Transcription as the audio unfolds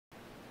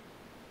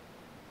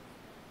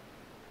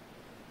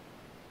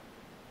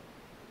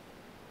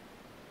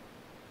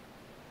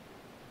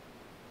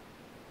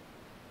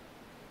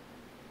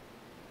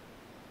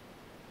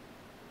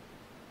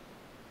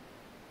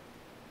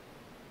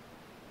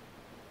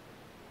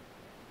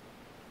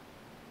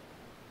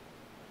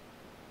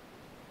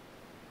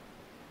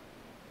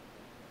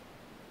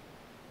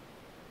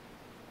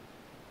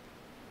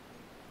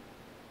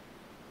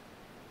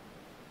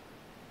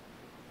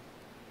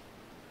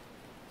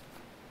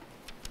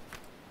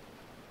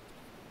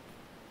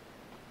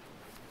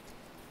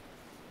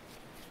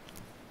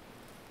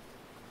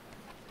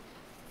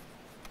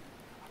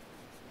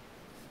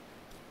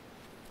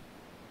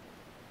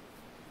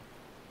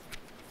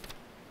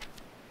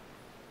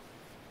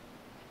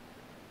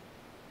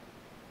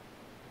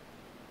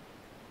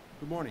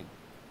Good morning.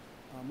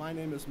 My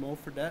name is Mo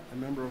Fredette, a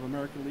member of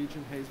American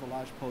Legion, Hayesville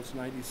Lodge Post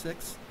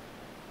 96,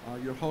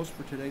 your host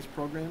for today's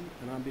program,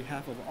 and on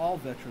behalf of all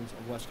veterans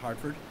of West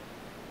Hartford,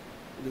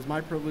 it is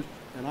my privilege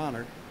and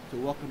honor to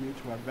welcome you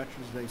to our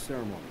Veterans Day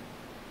ceremony.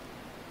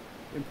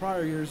 In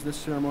prior years, this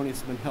ceremony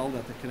has been held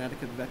at the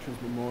Connecticut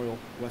Veterans Memorial,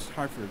 West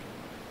Hartford,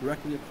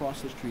 directly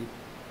across the street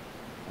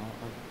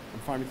on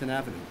Farmington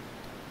Avenue.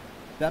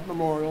 That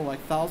memorial,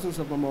 like thousands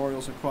of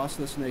memorials across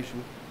this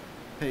nation,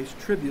 pays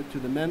tribute to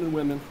the men and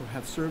women who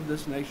have served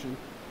this nation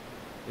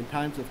in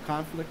times of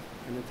conflict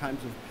and in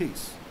times of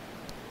peace.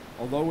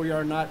 Although we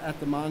are not at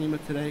the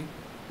monument today,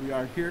 we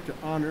are here to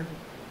honor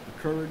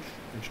the courage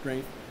and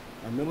strength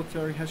our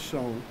military has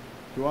shown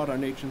throughout our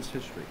nation's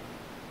history.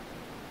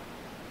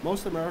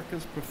 Most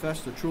Americans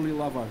profess to truly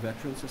love our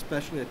veterans,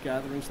 especially at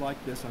gatherings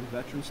like this on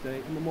Veterans Day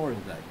and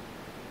Memorial Day.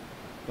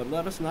 But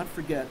let us not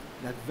forget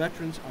that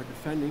veterans are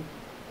defending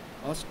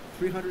us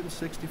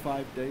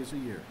 365 days a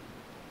year.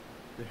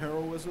 The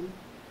heroism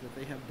that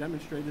they have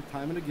demonstrated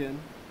time and again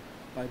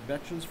by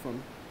veterans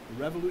from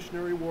the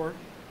Revolutionary War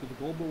to the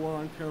global war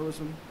on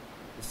terrorism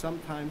is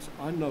sometimes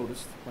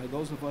unnoticed by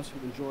those of us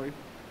who enjoy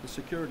the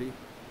security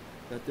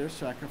that their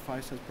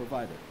sacrifice has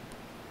provided.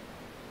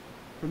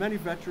 For many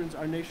veterans,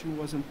 our nation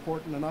was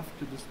important enough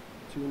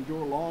to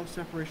endure long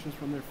separations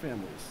from their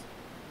families,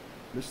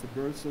 miss the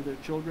births of their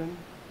children,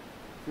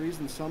 freeze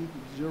in some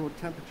zero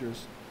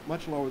temperatures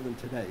much lower than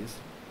today's,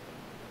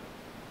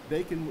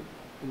 bake in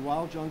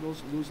wild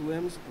jungles, lose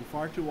limbs, and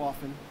far too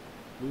often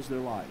lose their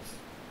lives.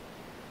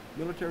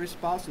 Military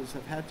spouses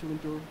have had to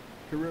endure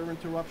career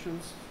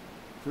interruptions,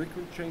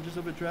 frequent changes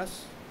of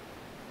address,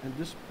 and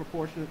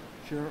disproportionate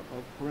share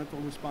of parental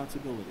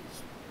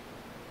responsibilities.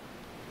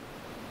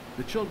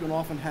 The children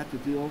often had to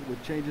deal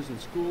with changes in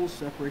schools,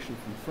 separation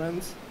from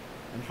friends,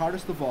 and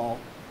hardest of all,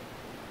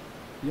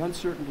 the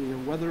uncertainty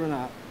of whether or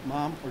not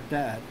mom or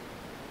dad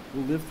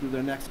will live through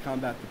their next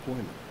combat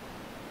deployment.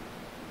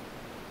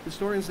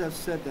 Historians have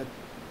said that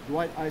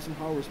Dwight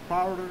Eisenhower was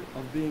prouder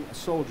of being a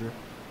soldier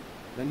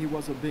than he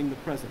was of being the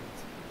president.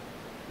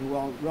 And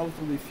while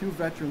relatively few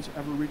veterans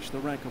ever reached the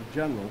rank of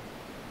general,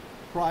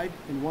 pride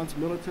in one's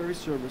military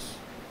service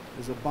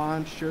is a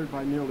bond shared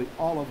by nearly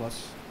all of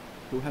us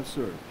who have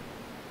served.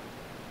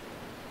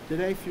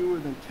 Today, fewer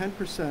than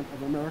 10%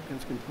 of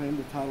Americans can claim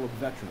the title of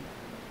veteran.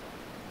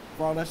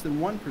 Far less than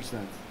 1%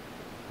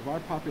 of our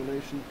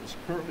population is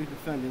currently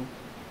defending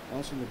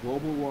us in the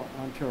global war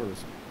on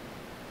terrorism.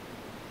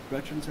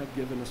 Veterans have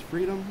given us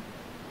freedom,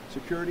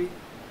 security,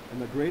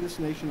 and the greatest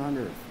nation on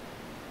earth,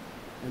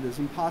 and it is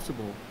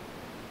impossible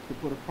to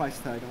put a price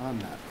tag on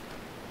that.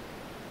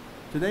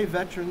 Today,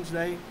 Veterans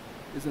Day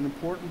is an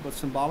important but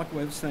symbolic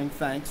way of saying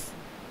thanks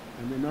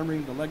and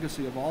remembering the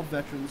legacy of all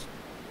veterans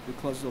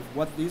because of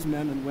what these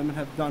men and women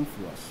have done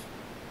for us.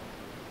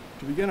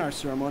 To begin our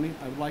ceremony,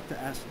 I would like to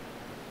ask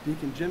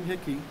Deacon Jim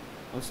Hickey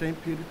of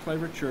St. Peter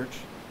Claver Church,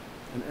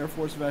 an Air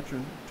Force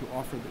veteran, to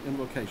offer the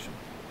invocation.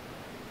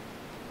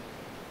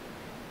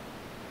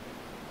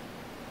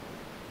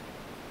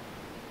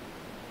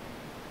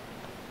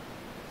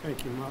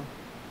 Thank you, Mo.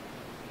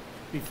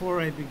 Before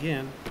I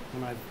begin,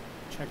 and I've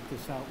checked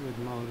this out with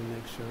Mo to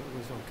make sure it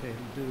was okay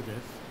to do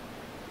this,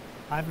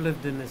 I've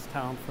lived in this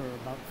town for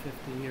about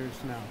 50 years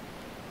now,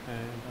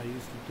 and I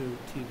used to do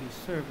TV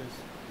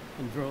service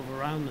and drove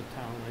around the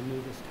town. I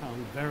knew this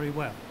town very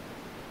well,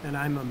 and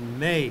I'm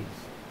amazed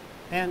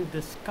and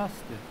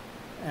disgusted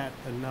at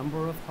the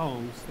number of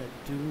homes that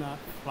do not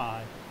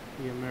fly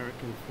the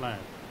American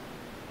flag.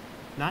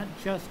 Not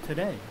just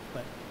today,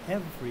 but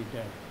every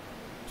day,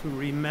 to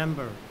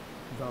remember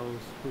those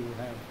who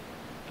have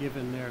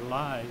given their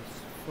lives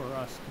for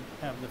us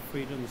to have the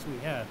freedoms we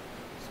had.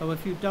 So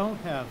if you don't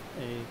have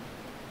a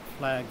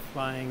flag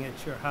flying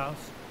at your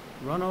house,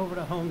 run over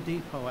to Home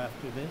Depot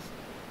after this,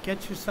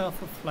 get yourself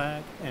a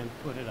flag and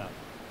put it up,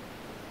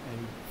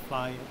 and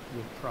fly it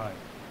with pride.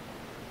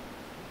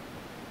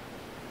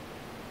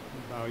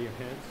 Bow your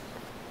heads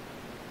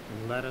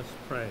and let us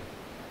pray.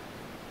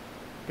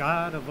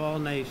 God of all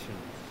nations,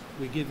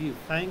 we give you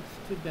thanks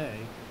today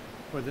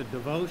for the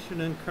devotion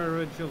and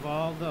courage of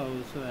all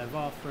those who have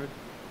offered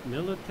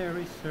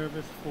military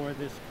service for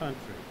this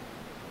country,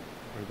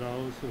 for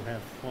those who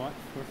have fought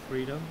for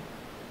freedom,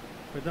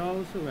 for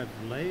those who have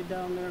laid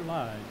down their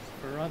lives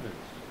for others,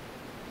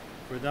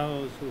 for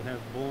those who have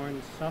borne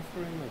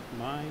suffering of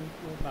mind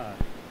or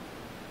body,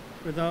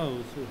 for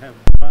those who have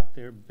brought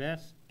their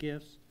best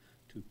gifts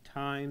to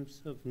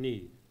times of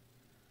need,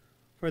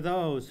 for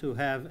those who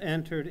have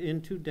entered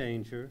into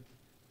danger,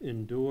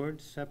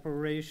 endured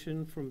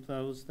separation from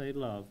those they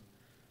love,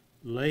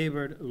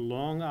 labored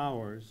long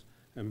hours,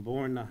 and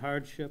borne the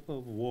hardship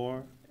of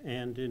war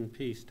and in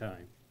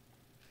peacetime.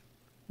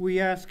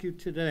 We ask you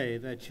today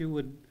that you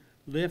would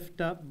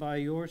lift up by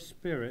your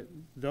Spirit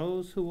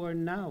those who are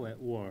now at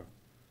war,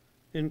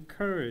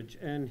 encourage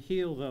and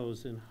heal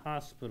those in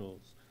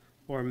hospitals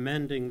or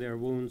mending their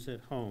wounds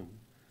at home,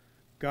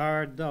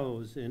 guard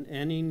those in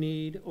any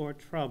need or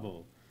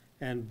trouble,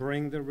 and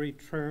bring the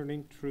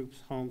returning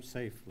troops home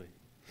safely.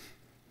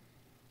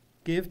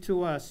 Give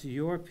to us,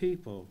 your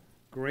people,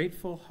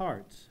 grateful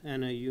hearts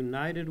and a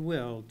united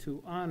will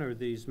to honor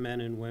these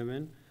men and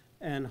women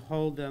and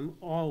hold them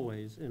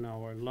always in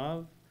our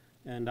love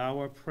and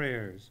our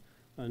prayers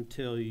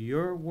until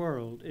your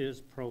world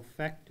is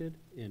perfected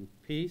in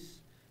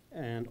peace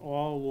and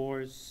all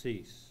wars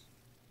cease.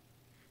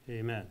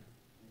 Amen.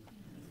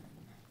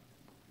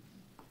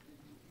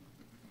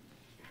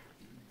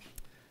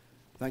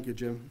 Thank you,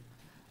 Jim.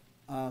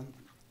 I'd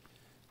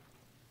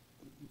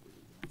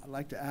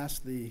like to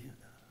ask the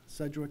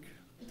Sedgwick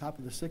top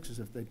of the sixes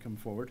if they'd come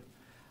forward.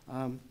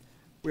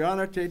 We're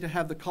honored today to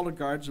have the color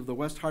guards of the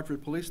West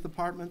Hartford Police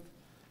Department,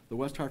 the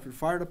West Hartford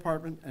Fire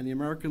Department, and the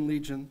American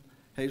Legion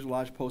Hazel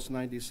Lodge Post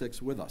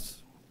 96 with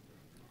us.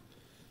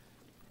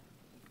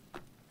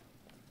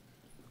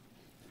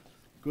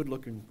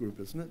 Good-looking group,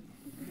 isn't it?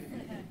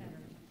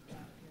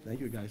 Thank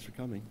you guys for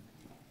coming.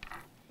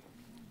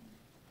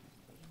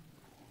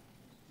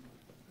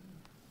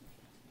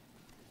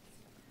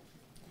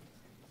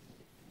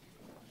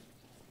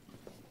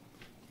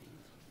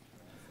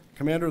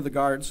 Commander of the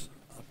Guards,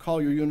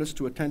 call your units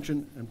to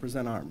attention and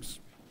present arms.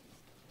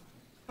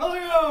 Color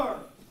guard!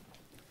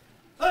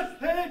 Left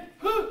hand,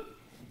 hook!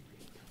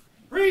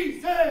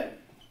 Freeze head,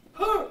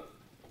 hook!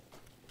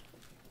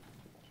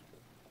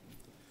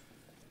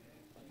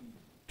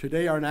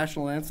 Today our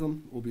national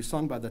anthem will be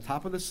sung by the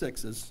top of the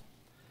sixes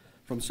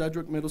from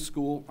Sedgwick Middle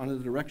School under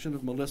the direction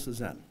of Melissa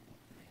Zen.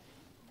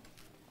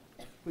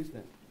 Please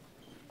stand.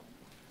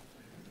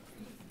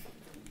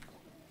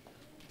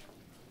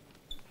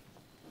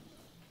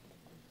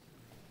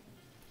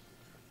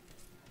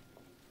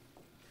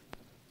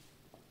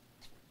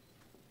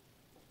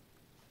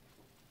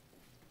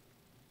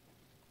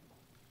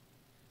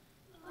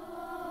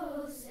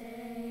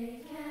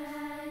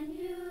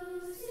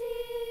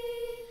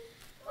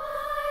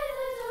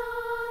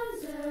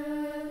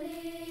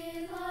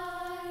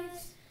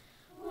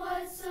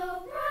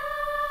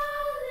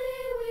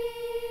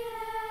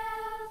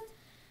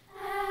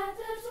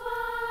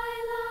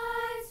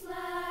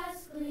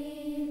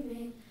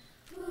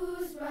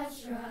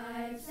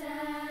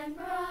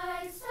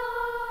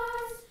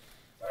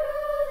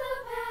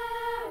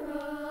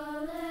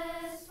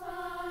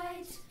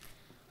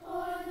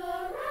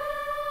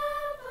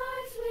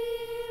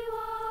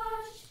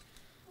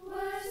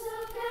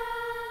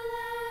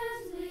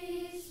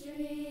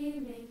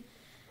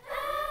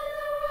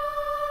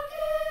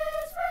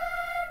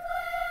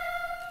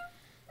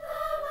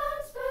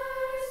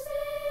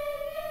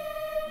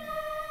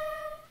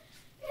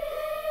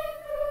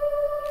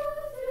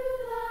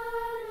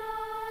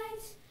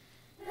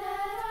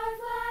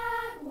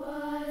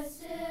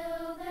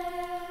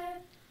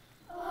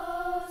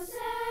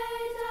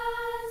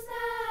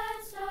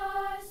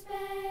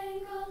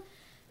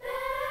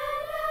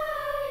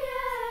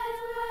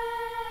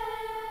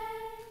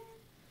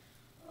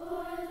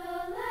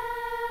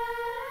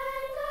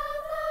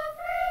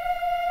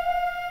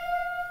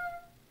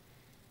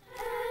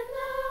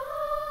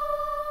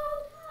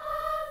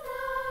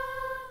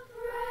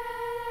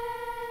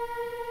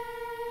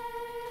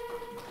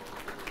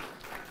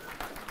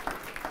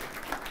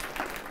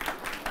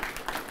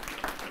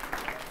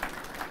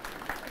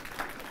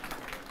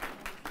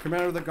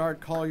 Commander of the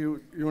Guard, call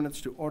your units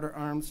to order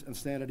arms and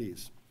stand at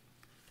ease.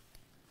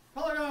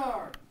 Color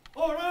guard!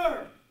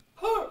 Order!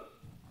 Hook!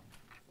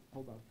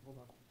 Hold on.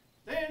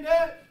 Stand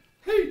at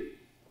heat!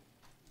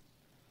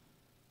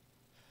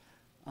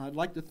 I'd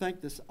like to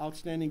thank this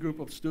outstanding group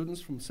of students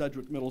from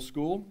Sedgwick Middle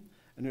School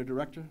and their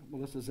director,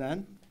 Melissa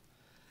Zen.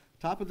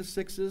 Top of the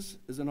sixes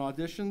is a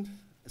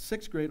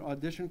sixth grade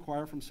audition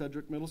choir from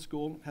Sedgwick Middle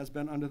School, has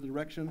been under the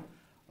direction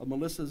of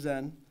Melissa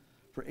Zen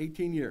for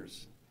 18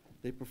 years.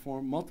 They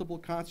perform multiple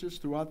concerts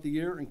throughout the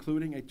year,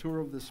 including a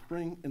tour in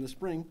the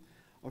spring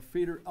of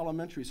feeder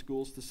elementary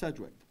schools to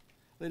Sedgwick.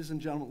 Ladies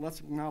and gentlemen, let's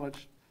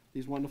acknowledge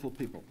these wonderful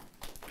people.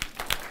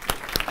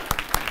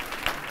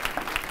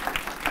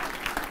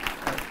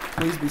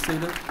 Please be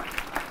seated.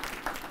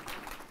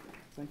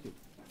 Thank you.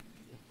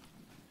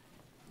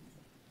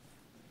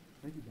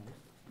 Thank you, guys.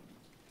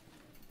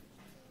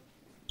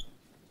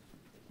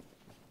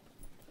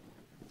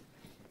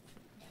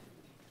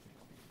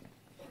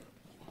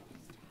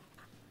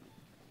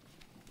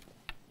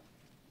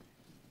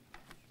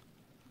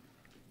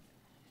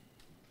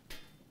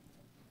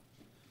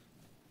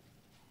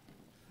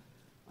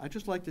 I'd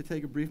just like to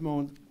take a brief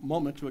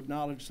moment to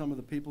acknowledge some of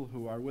the people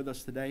who are with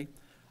us today.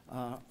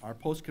 Our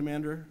post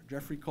commander,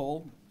 Jeffrey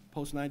Cole,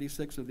 post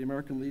 96 of the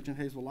American Legion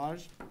Hazel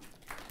Lodge.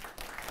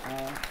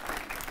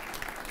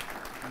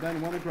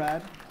 Ben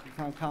Winograd, the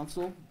town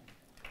council.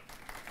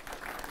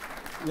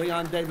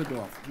 Leon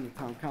Davidoff from the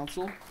town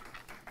council.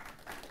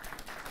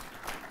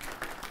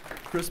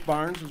 Chris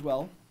Barnes as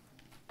well.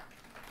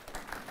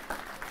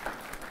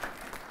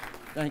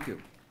 Thank you.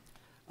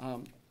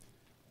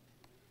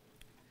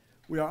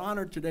 We are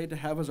honored today to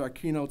have as our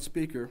keynote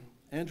speaker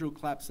Andrew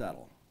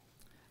Clapsaddle,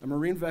 a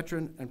Marine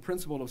veteran and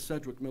principal of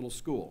Sedgwick Middle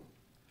School.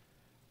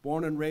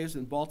 Born and raised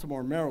in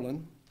Baltimore,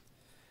 Maryland,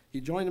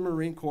 he joined the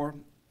Marine Corps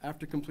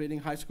after completing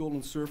high school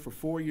and served for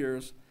 4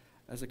 years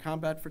as a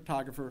combat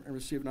photographer and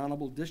received an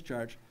honorable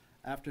discharge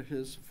after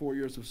his 4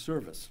 years of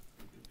service.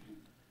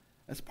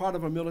 As part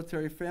of a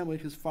military family,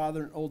 his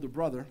father and older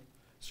brother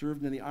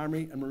served in the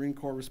Army and Marine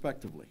Corps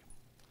respectively.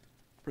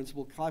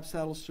 Principal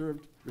Clapsaddle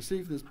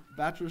received his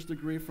bachelor's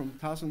degree from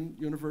Towson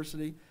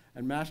University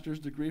and master's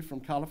degree from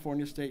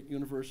California State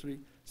University,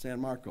 San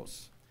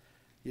Marcos.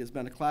 He has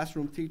been a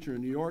classroom teacher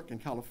in New York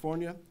and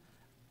California,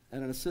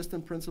 and an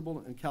assistant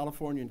principal in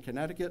California and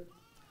Connecticut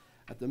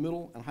at the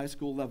middle and high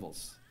school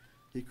levels.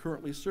 He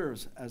currently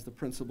serves as the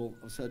principal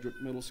of Sedgwick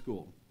Middle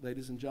School.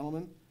 Ladies and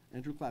gentlemen,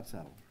 Andrew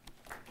Clapsaddle.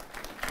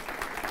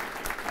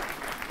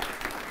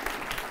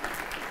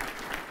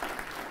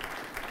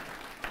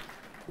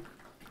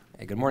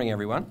 Hey, good morning,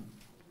 everyone.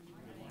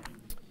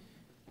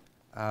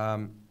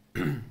 I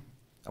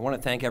want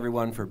to thank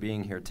everyone for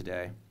being here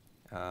today.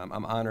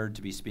 I'm honored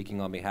to be speaking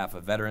on behalf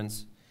of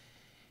veterans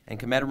and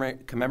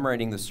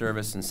commemorating the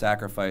service and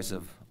sacrifice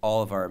of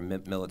all of our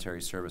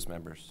military service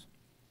members.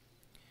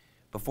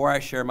 Before I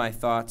share my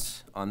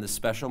thoughts on this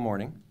special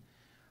morning,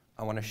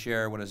 I want to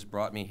share what has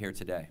brought me here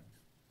today.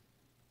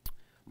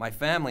 My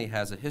family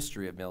has a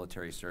history of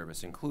military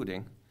service,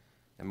 including,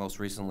 and most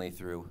recently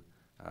through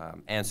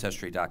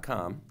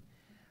Ancestry.com,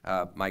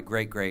 my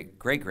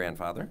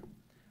great-great-great-grandfather,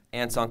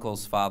 aunts,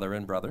 uncles, father,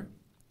 and brother.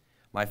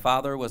 My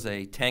father was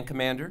a tank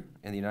commander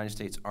in the United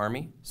States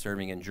Army,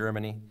 serving in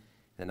Germany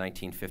in the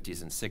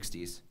 1950s and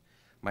 60s.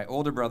 My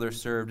older brother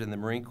served in the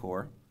Marine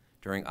Corps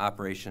during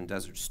Operation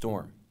Desert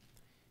Storm.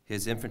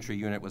 His infantry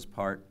unit was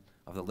part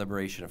of the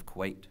liberation of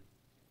Kuwait.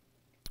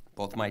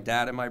 Both my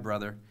dad and my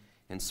brother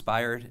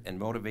inspired and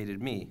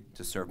motivated me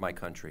to serve my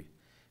country,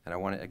 and I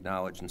want to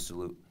acknowledge and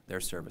salute their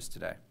service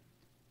today.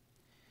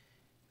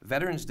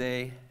 Veterans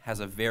Day has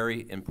a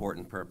very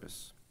important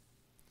purpose.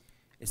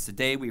 It's the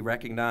day we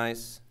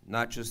recognize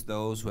not just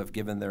those who have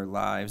given their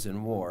lives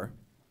in war,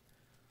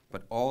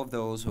 but all of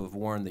those who have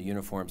worn the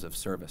uniforms of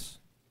service.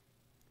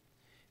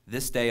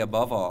 This day,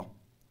 above all,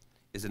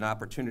 is an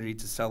opportunity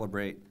to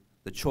celebrate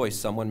the choice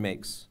someone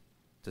makes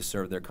to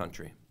serve their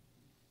country.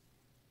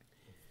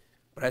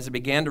 But as I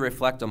began to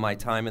reflect on my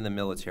time in the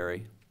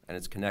military and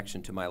its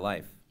connection to my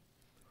life,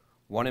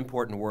 one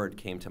important word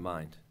came to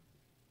mind: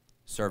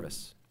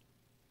 service.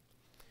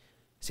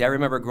 See, I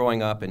remember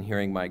growing up and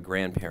hearing my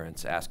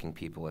grandparents asking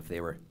people if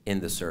they were in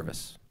the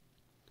service,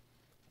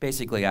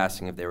 basically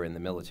asking if they were in the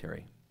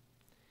military.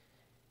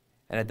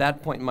 And at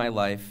that point in my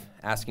life,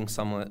 asking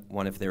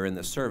someone if they were in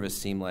the service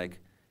seemed like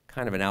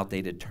kind of an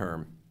outdated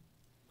term,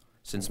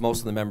 since most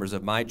of the members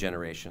of my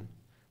generation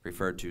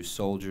referred to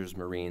soldiers,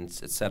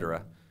 Marines,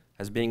 etc.,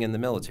 as being in the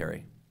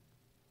military.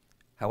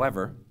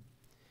 However,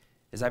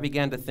 as I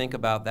began to think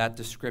about that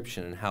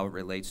description and how it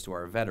relates to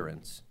our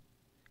veterans,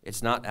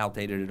 it's not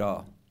outdated at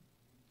all.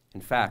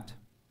 In fact,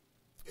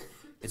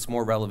 it's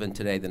more relevant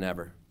today than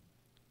ever.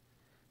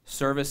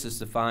 Service is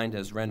defined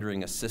as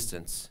rendering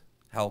assistance,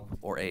 help,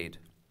 or aid.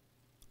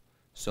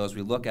 So as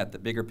we look at the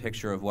bigger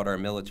picture of what our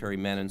military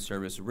men in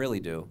service really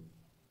do,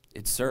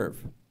 it's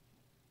serve.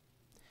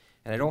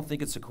 And I don't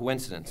think it's a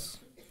coincidence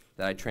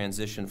that I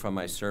transitioned from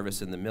my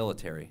service in the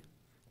military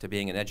to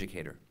being an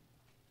educator.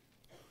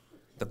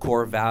 The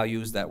core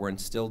values that were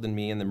instilled in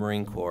me in the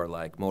Marine Corps,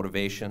 like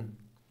motivation,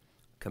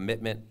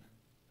 commitment,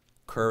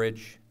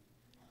 courage,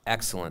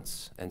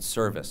 excellence, and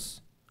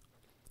service,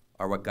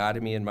 are what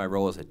guided me in my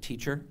role as a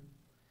teacher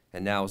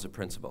and now as a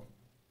principal.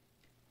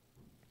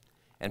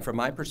 And from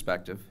my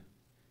perspective,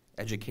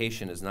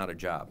 education is not a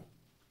job.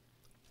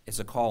 It's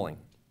a calling.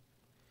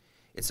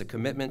 It's a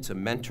commitment to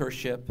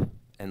mentorship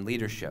and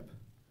leadership,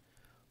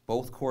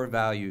 both core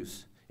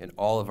values in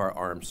all of our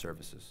armed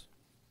services.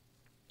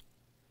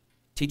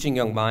 Teaching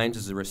young minds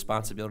is a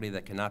responsibility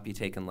that cannot be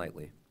taken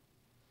lightly.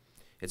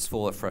 It's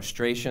full of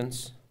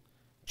frustrations,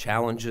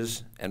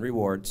 challenges, and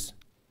rewards.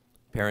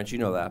 Parents, you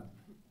know that.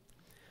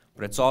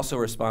 But it's also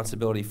a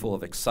responsibility full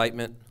of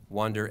excitement,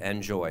 wonder,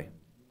 and joy.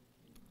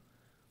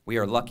 We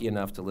are lucky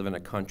enough to live in a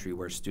country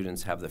where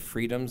students have the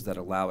freedoms that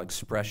allow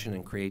expression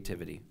and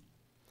creativity,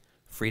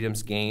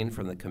 freedoms gained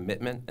from the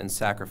commitment and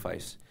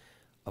sacrifice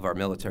of our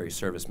military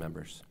service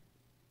members.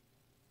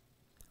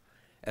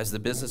 As the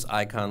business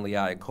icon Lee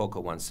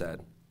Iacocca once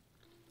said,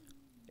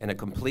 in a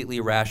completely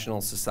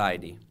rational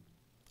society,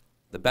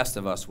 the best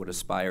of us would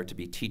aspire to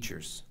be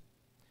teachers,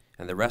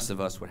 and the rest of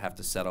us would have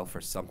to settle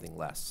for something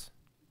less.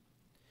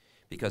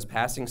 Because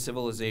passing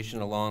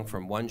civilization along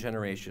from one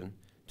generation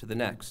to the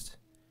next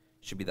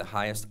should be the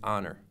highest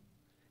honor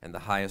and the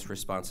highest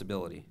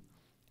responsibility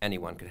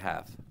anyone could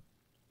have.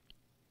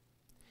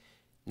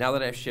 Now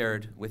that I've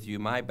shared with you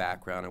my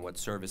background and what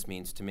service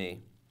means to me,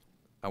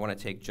 I want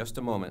to take just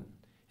a moment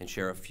and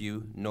share a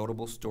few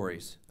notable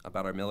stories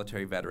about our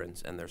military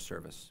veterans and their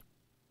service.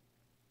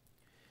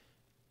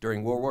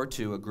 During World War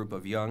II, a group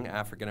of young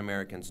African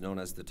Americans known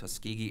as the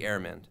Tuskegee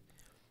Airmen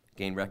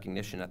gained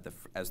recognition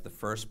as the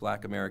first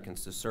black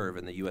Americans to serve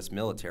in the U.S.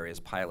 military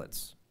as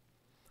pilots.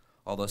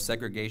 Although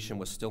segregation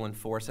was still in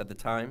force at the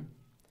time,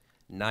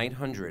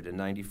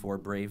 994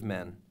 brave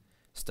men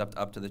stepped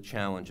up to the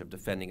challenge of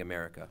defending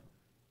America.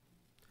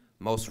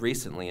 Most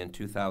recently, in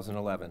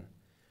 2011,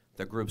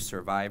 the group's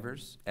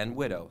survivors and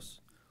widows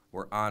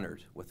were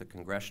honored with a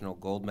Congressional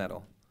Gold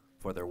Medal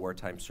for their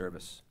wartime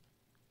service.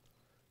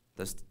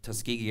 The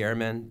Tuskegee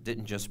Airmen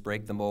didn't just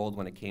break the mold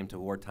when it came to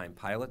wartime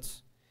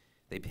pilots,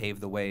 they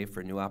paved the way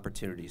for new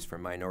opportunities for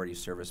minority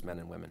servicemen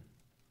and women.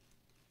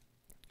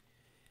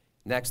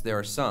 Next, there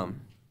are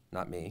some,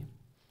 not me,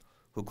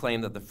 who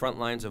claim that the front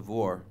lines of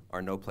war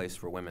are no place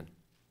for women.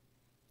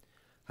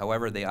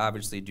 However, they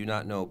obviously do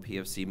not know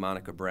PFC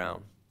Monica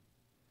Brown.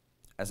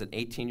 As an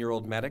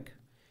 18-year-old medic,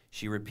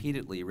 she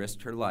repeatedly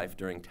risked her life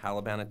during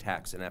Taliban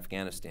attacks in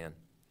Afghanistan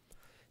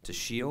to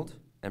shield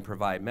and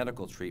provide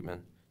medical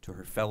treatment to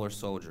her fellow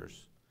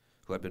soldiers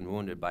who had been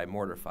wounded by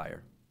mortar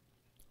fire.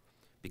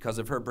 Because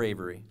of her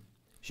bravery,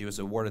 she was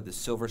awarded the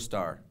Silver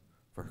Star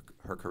for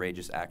her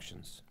courageous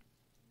actions.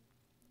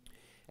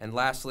 And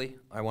lastly,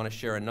 I want to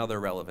share another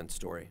relevant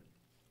story,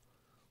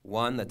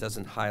 one that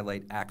doesn't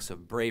highlight acts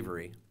of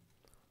bravery,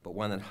 but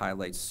one that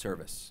highlights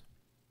service.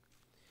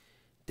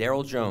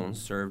 Darrell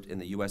Jones served in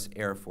the U.S.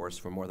 Air Force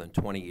for more than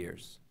 20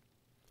 years.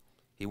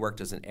 He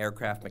worked as an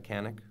aircraft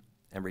mechanic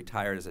and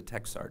retired as a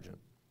tech sergeant.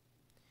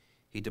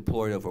 He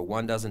deployed over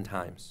 12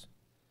 times,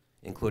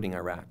 including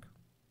Iraq.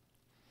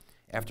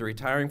 After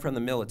retiring from the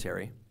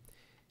military,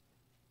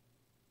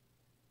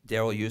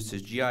 Darrell used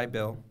his GI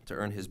Bill to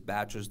earn his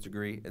bachelor's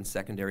degree in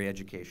secondary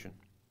education,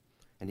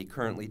 and he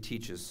currently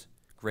teaches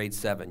grade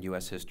 7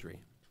 U.S. history.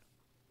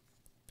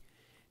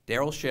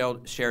 Darrell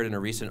shared in a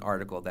recent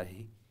article that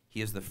he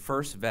is the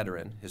first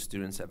veteran his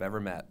students have ever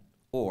met,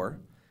 or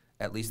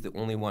at least the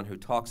only one who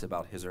talks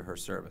about his or her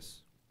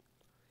service.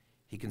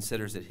 He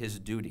considers it his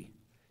duty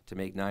to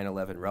make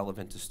 9/11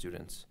 relevant to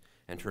students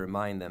and to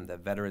remind them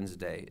that Veterans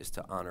Day is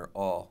to honor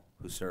all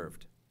who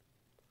served.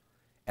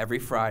 Every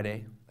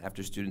Friday,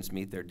 after students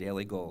meet their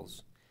daily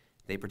goals,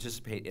 they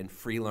participate in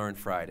Free Learn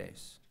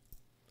Fridays.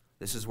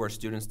 This is where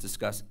students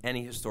discuss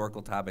any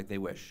historical topic they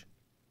wish.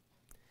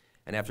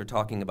 And after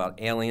talking about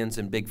aliens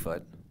and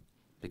Bigfoot,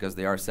 because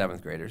they are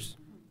 7th graders,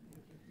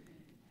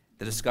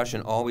 the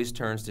discussion always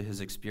turns to his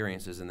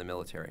experiences in the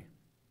military.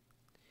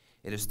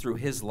 It is through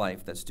his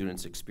life that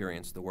students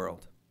experience the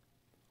world.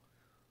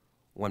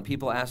 When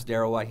people ask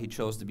Darrell why he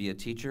chose to be a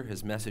teacher,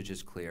 his message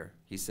is clear.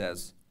 He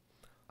says,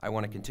 "I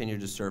want to continue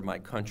to serve my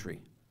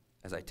country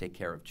as I take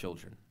care of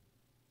children."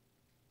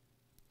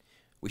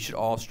 We should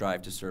all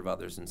strive to serve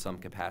others in some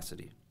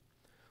capacity,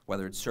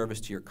 whether it's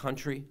service to your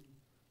country,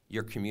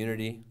 your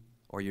community,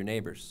 or your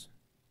neighbors,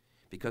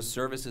 because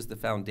service is the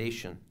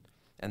foundation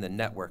and the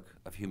network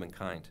of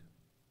humankind.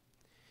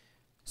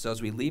 So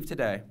as we leave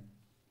today,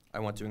 I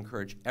want to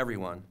encourage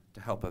everyone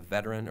to help a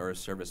veteran or a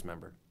service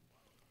member.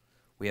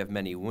 We have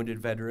many wounded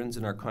veterans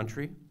in our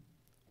country,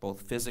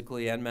 both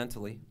physically and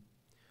mentally,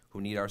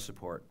 who need our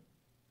support.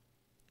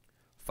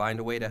 Find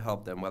a way to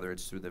help them, whether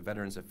it's through the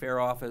Veterans Affairs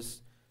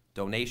Office,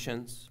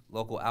 donations,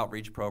 local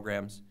outreach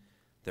programs.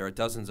 There are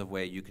dozens of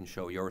ways you can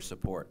show your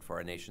support for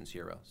our nation's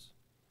heroes.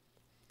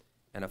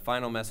 And a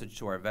final message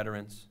to our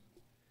veterans: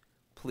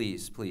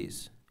 please,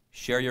 please,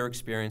 share your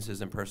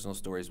experiences and personal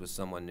stories with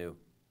someone new.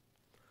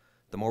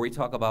 The more we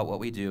talk about what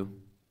we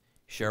do,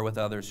 share with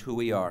others who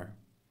we are,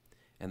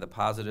 and the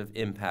positive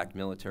impact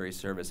military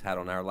service had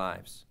on our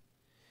lives,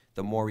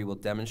 the more we will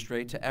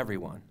demonstrate to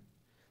everyone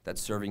that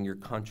serving your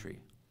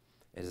country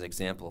is an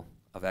example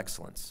of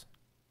excellence.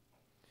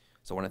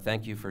 So I want to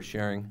thank you for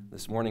sharing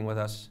this morning with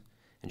us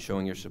and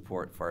showing your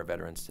support for our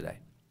veterans today.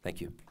 Thank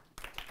you.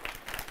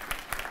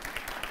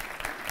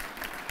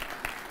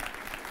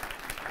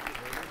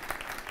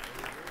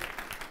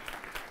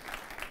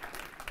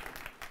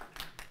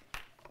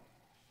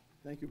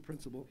 Thank you,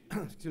 Principal.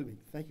 Excuse me.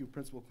 Thank you,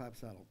 Principal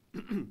Clapsaddle.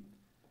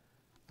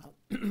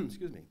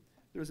 Excuse me.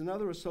 There's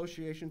another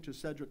association to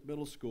Sedgwick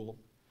Middle School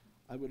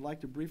I would like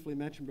to briefly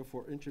mention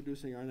before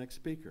introducing our next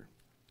speaker.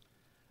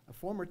 A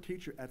former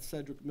teacher at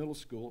Sedgwick Middle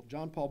School,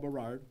 John Paul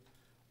Berard,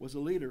 was a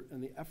leader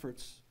in the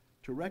efforts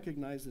to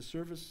recognize the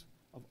service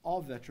of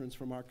all veterans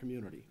from our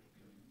community.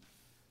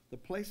 The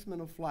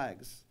placement of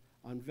flags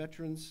on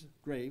veterans'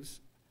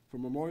 graves for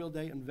Memorial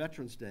Day and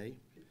Veterans Day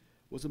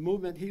was a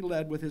movement he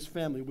led with his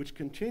family, which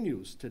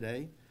continues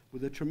today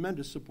with the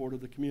tremendous support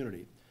of the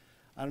community.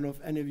 I don't know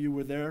if any of you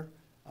were there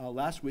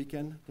last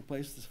weekend to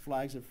place the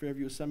flags at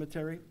Fairview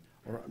Cemetery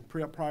or in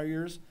prior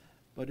years,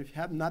 but if you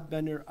have not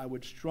been there, I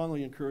would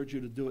strongly encourage you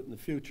to do it in the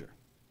future.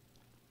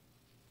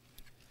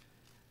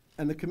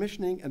 And the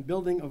commissioning and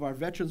building of our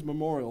Veterans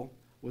Memorial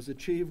was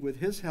achieved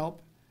with his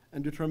help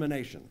and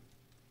determination.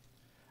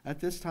 At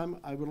this time,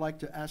 I would like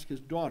to ask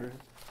his daughter,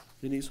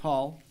 Denise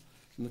Hall,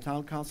 from the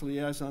Town Council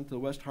Liaison to the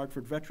West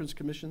Hartford Veterans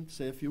Commission, to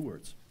say a few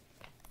words.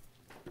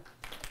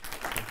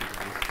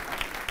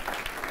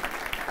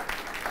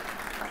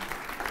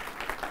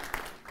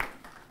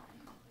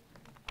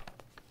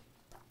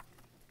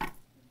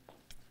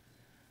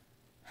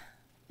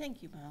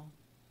 Thank you, Mo.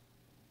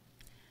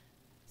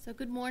 So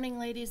good morning,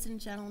 ladies and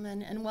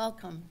gentlemen, and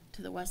welcome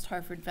to the West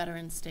Hartford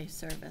Veterans Day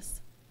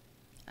service.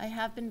 I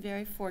have been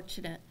very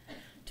fortunate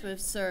to have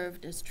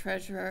served as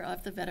treasurer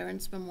of the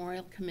Veterans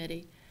Memorial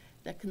Committee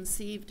that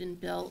conceived and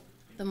built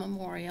the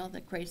memorial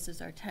that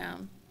graces our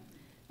town.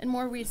 and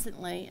more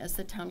recently as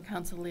the Town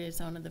Council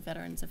Liaison of the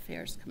Veterans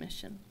Affairs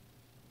Commission.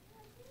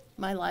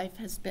 My life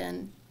has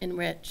been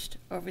enriched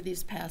over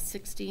these past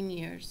 16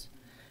 years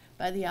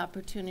by the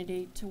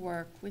opportunity to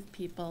work with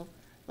people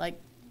like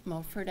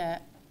Mo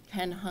Fredette,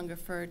 Ken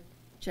Hungerford,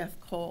 Jeff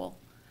Cole,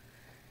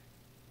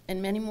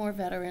 and many more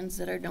veterans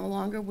that are no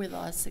longer with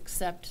us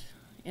except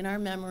in our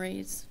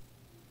memories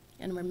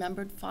and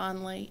remembered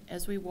fondly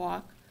as we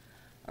walk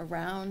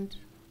around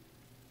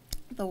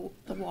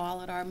the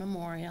wall at our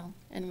memorial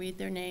and read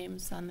their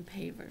names on the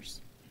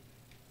pavers.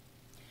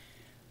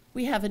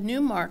 We have a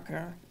new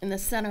marker in the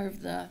center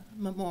of the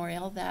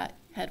memorial that,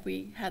 had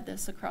we had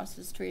this across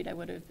the street, I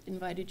would have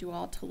invited you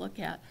all to look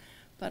at,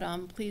 but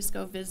please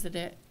go visit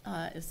it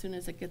as soon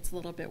as it gets a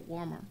little bit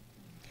warmer.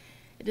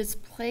 It is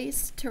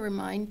placed to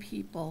remind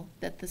people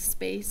that the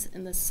space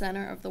in the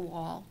center of the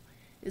wall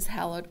is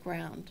hallowed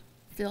ground,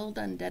 filled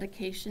on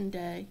dedication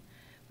day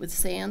with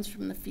sands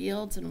from the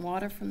fields and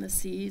water from the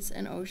seas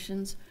and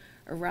oceans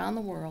around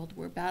the world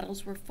where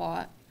battles were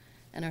fought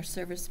and our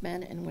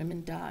servicemen and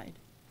women died.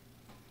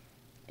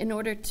 In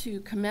order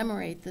to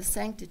commemorate the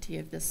sanctity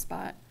of this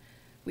spot,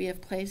 we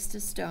have placed a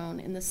stone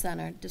in the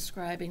center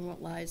describing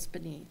what lies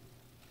beneath.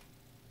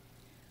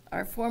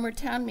 Our former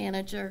town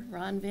manager,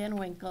 Ron Van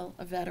Winkle,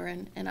 a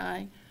veteran, and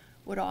I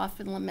would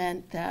often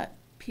lament that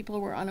people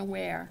were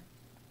unaware,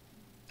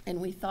 and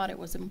we thought it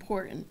was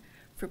important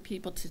for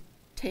people to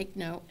take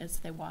note as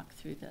they walk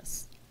through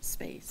this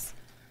space.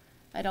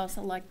 I'd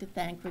also like to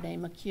thank Renee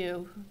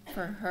McHugh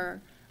for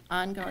her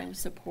ongoing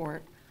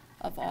support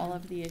of all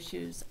of the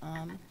issues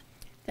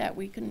that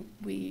we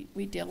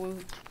deal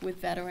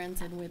with veterans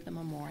and with the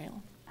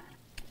memorial.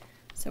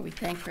 So we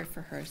thank her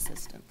for her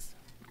assistance.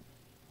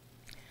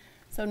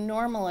 So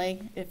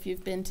normally, if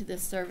you've been to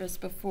this service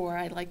before,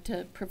 I'd like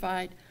to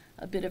provide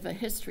a bit of a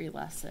history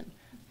lesson,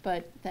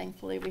 but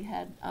thankfully we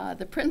had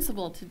the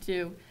principal to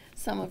do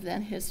some of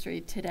that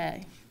history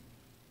today.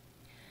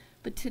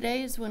 But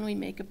today is when we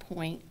make a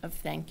point of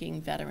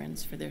thanking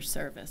veterans for their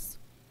service.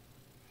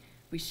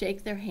 We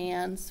shake their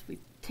hands, we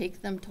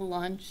take them to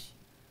lunch,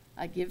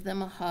 I give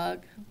them a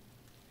hug,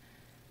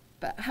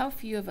 but how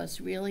few of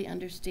us really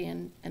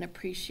understand and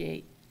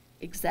appreciate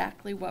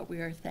exactly what we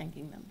are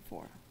thanking them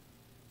for.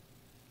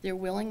 Their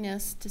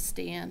willingness to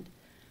stand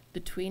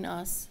between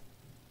us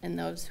and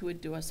those who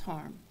would do us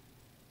harm.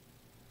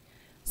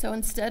 So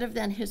instead of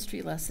that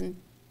history lesson,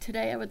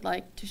 today I would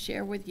like to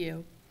share with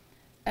you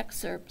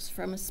excerpts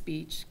from a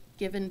speech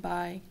given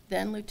by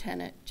then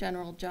Lieutenant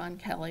General John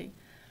Kelly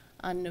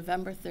on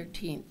November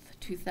 13th,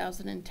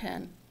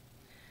 2010,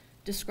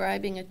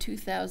 describing a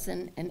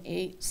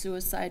 2008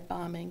 suicide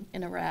bombing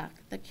in Iraq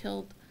that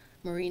killed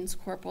Marines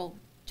Corporal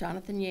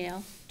Jonathan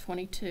Yale,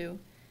 22,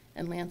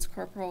 and Lance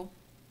Corporal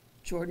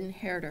Jordan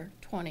Herder,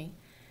 20,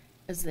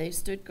 as they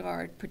stood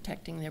guard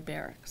protecting their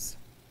barracks.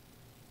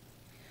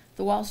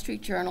 The Wall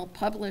Street Journal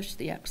published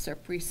the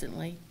excerpt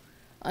recently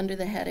under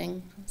the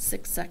heading,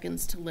 6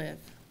 Seconds to Live.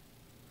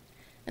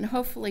 And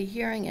hopefully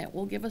hearing it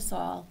will give us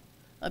all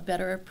a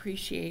better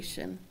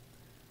appreciation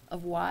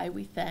of why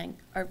we thank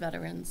our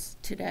veterans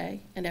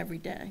today and every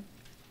day.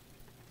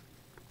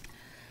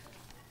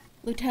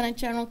 Lieutenant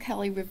General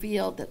Kelly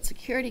revealed that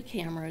security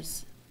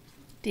cameras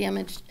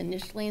damaged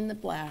initially in the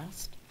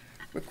blast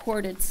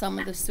recorded some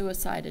of the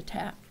suicide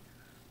attack,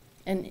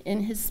 and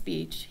in his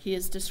speech, he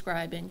is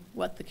describing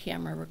what the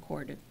camera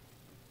recorded.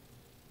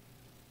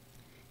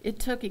 It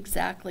took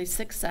exactly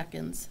 6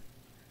 seconds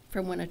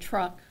from when a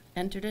truck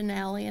entered an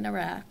alley in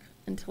Iraq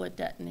until it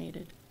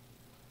detonated.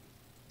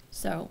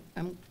 So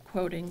I'm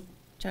quoting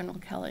General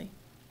Kelly.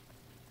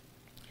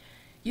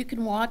 You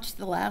can watch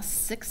the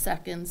last 6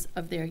 seconds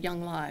of their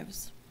young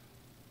lives.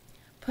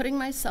 Putting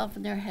myself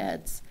in their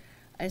heads,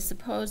 I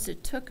suppose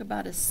it took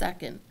about a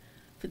second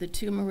for the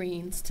 2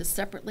 Marines to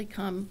separately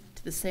come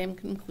to the same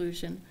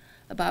conclusion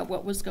about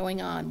what was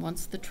going on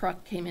once the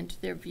truck came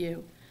into their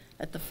view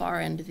at the far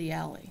end of the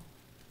alley.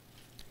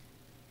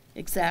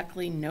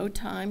 Exactly no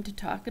time to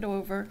talk it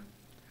over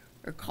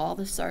or call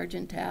the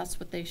sergeant to ask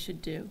what they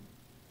should do.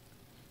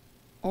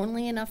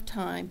 Only enough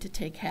time to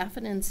take half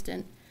an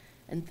instant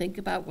and think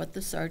about what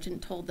the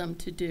sergeant told them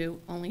to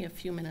do only a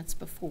few minutes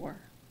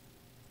before.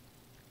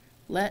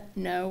 Let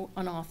no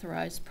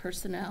unauthorized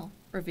personnel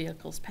or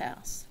vehicles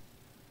pass.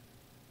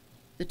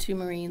 The 2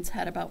 Marines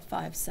had about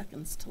 5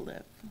 seconds to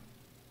live.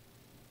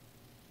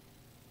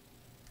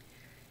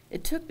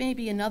 It took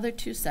maybe another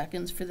 2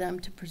 seconds for them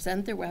to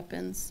present their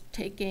weapons,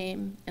 take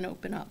aim, and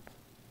open up.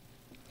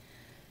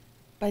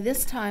 By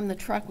this time, the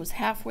truck was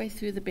halfway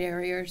through the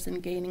barriers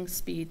and gaining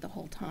speed the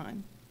whole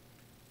time.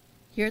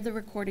 Here the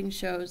recording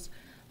shows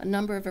a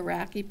number of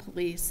Iraqi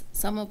police,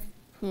 some of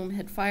whom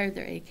had fired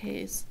their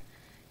AKs,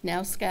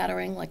 now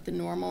scattering like the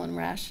normal and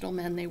rational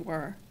men they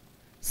were,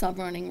 some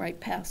running right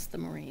past the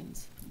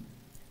Marines.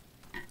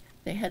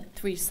 They had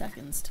 3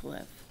 seconds to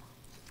live.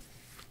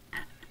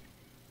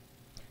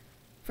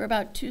 For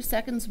about 2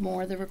 seconds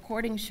more, the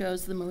recording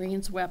shows the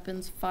Marines'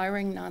 weapons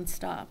firing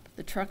nonstop,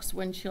 the truck's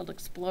windshield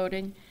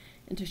exploding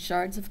into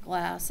shards of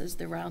glass as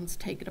the rounds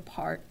take it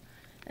apart,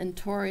 and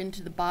tore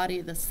into the body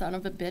of the son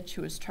of a bitch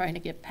who was trying to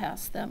get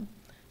past them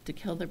to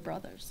kill their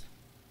brothers.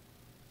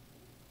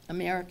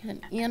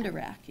 American and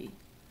Iraqi,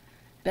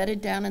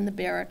 bedded down in the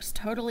barracks,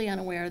 totally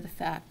unaware of the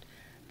fact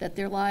that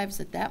their lives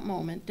at that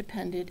moment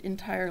depended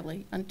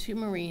entirely on two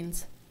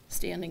Marines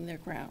standing their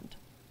ground.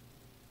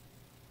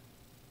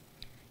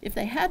 If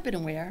they had been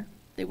aware,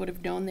 they would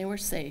have known they were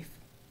safe,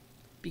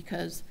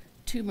 because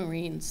two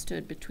Marines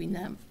stood between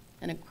them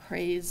and a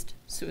crazed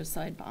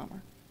suicide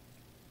bomber.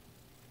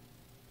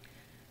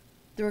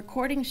 The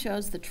recording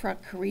shows the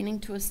truck careening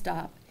to a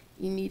stop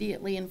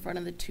immediately in front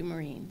of the two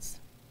Marines.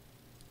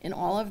 In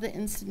all of the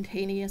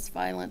instantaneous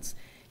violence,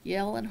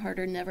 Yale and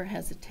Harder never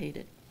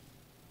hesitated.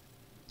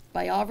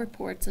 By all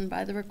reports and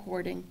by the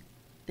recording,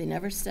 they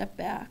never stepped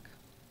back.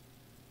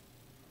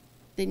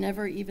 They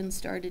never even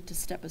started to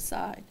step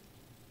aside.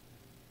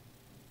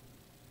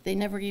 They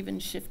never even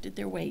shifted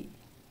their weight.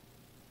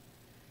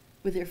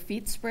 With their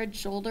feet spread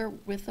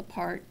shoulder-width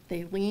apart,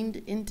 they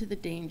leaned into the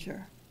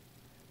danger,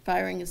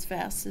 firing as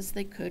fast as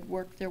they could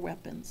work their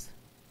weapons.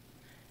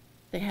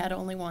 They had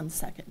only 1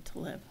 second to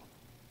live.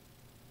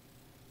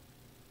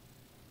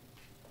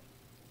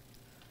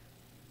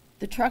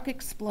 The truck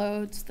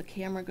explodes, the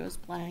camera goes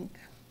blank.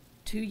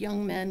 Two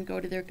young men go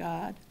to their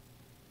God.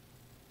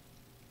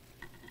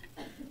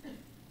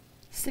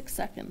 6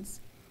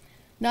 seconds.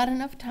 Not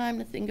enough time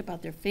to think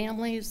about their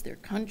families, their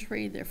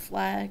country, their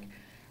flag,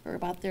 or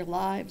about their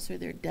lives or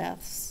their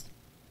deaths.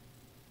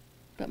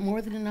 But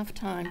more than enough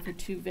time for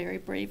two very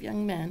brave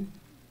young men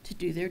to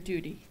do their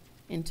duty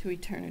into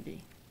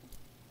eternity.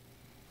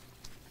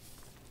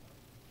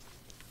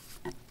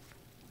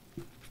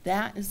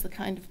 That is the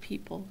kind of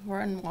people who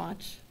are on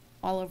watch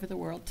all over the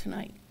world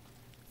tonight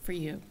for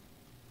you.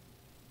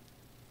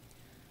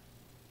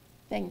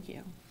 Thank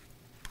you.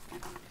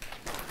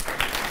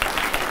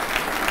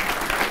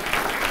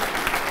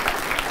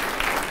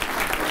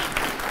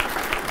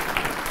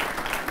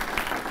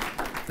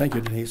 Thank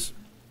you, Denise.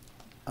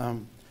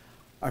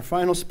 Our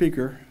final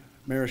speaker,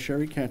 Mayor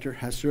Sherry Cantor,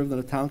 has served on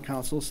the town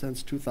council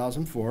since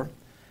 2004,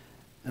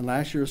 and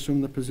last year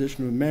assumed the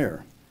position of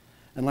mayor,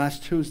 and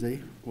last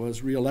Tuesday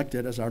was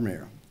re-elected as our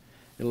mayor.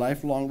 A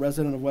lifelong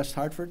resident of West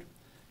Hartford,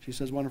 she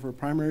says one of her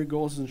primary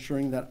goals is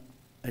ensuring that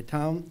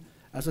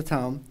as a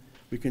town,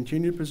 we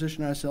continue to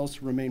position ourselves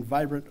to remain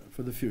vibrant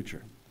for the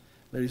future.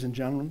 Ladies and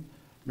gentlemen,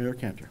 Mayor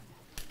Cantor.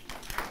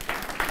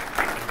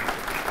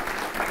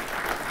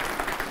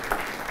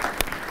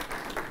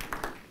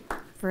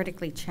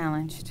 Vertically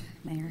challenged,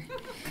 Mayor.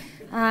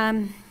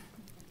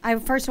 I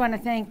first want to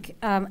thank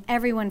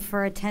everyone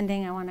for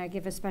attending. I want to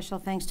give a special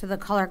thanks to the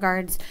color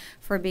guards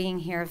for being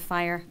here,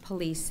 fire,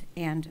 police,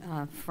 and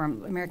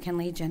from American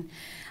Legion.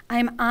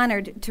 I'm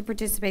honored to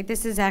participate.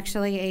 This is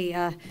actually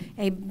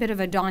a bit of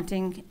a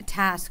daunting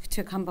task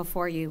to come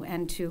before you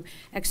and to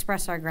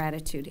express our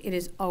gratitude. It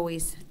is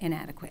always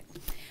inadequate.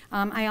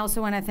 I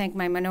also want to thank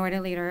my minority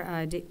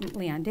leader,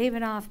 Leon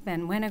Davidoff,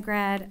 Ben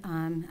Winograd.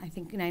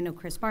 I know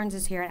Chris Barnes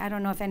is here. I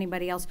don't know if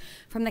anybody else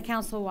from the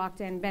council walked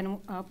in.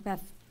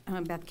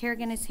 Beth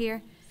Kerrigan is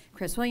here.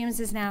 Chris Williams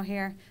is now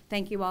here.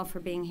 Thank you all for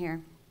being here.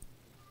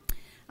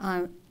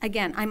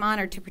 Again, I'm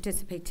honored to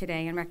participate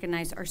today and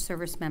recognize our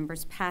service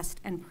members,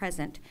 past and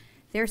present,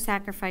 their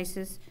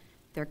sacrifices,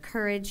 their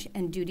courage,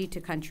 and duty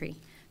to country.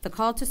 The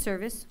call to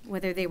service,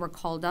 whether they were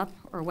called up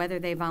or whether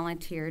they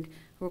volunteered,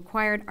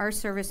 required our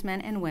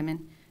servicemen and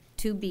women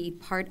to be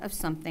part of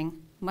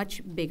something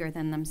much bigger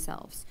than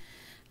themselves.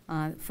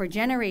 For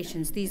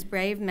generations, these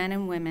brave men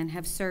and women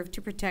have served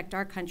to protect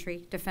our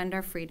country, defend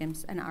our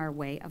freedoms, and our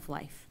way of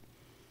life.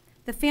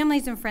 The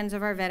families and friends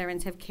of our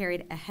veterans have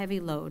carried a heavy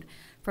load,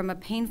 from a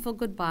painful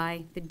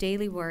goodbye, the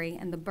daily worry,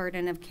 and the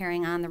burden of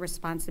carrying on the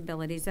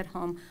responsibilities at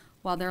home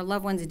while their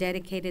loved ones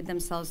dedicated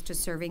themselves to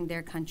serving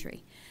their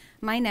country.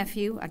 My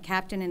nephew, a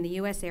captain in the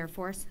U.S. Air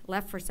Force,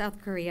 left for South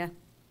Korea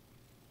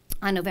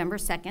on November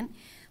 2nd,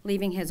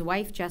 leaving his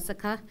wife,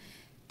 Jessica,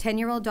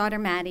 10-year-old daughter,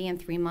 Maddie, and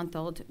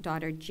 3-month-old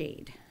daughter,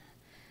 Jade.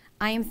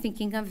 I am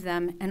thinking of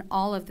them and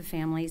all of the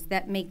families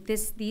that make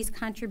these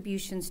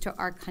contributions to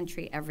our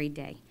country every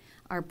day.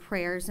 Our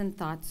prayers and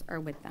thoughts are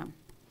with them.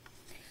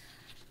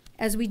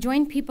 As we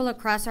join people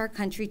across our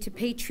country to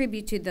pay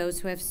tribute to those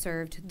who have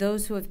served,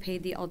 those who have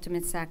paid the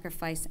ultimate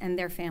sacrifice, and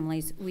their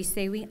families, we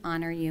say we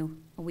honor you,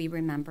 we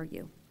remember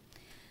you.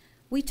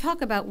 We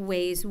talk about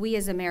ways we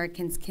as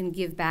Americans can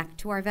give back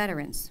to our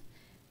veterans,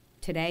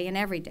 today and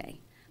every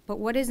day. But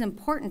what is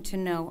important to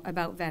know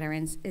about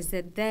veterans is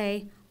that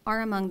they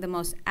are among the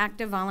most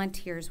active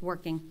volunteers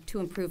working to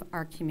improve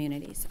our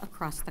communities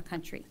across the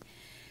country.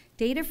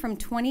 Data from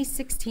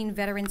 2016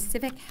 Veteran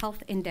Civic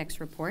Health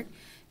Index report,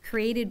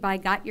 created by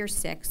Got Your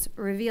Six,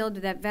 revealed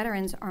that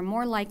veterans are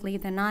more likely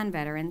than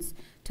non-veterans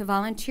to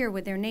volunteer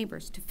with their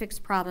neighbors to fix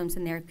problems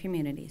in their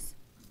communities.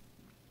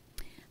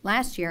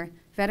 Last year,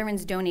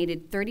 veterans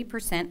donated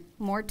 30%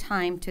 more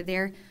time to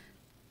their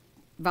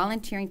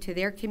volunteering to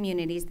their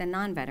communities than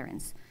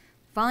non-veterans.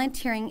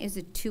 Volunteering is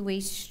a two-way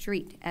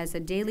street. As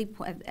Daily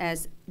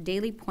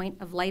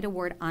Point of Light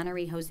Award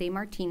honoree Jose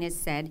Martinez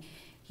said,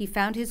 He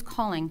found his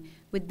calling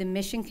with The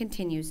Mission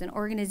Continues, an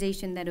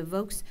organization that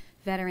evokes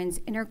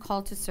veterans' inner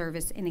call to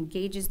service and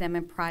engages them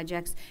in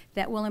projects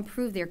that will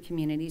improve their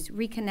communities,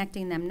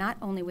 reconnecting them not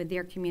only with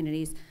their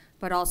communities,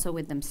 but also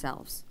with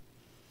themselves.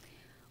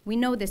 We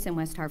know this in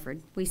West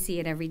Hartford. We see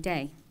it every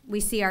day.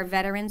 We see our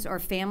veterans or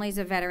families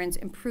of veterans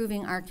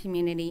improving our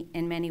community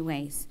in many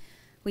ways.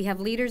 We have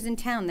leaders in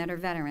town that are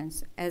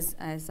veterans, as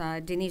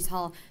Denise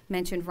Hall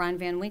mentioned Ron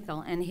Van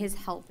Winkle and his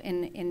help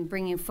in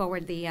bringing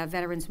forward the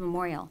Veterans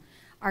Memorial.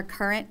 Our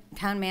current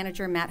town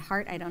manager, Matt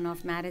Hart, I don't know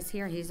if Matt is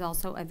here, he's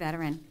also a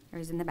veteran, or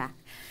he's in the back.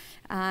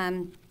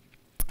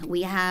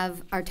 We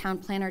have our town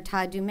planner,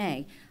 Todd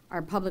Dumay,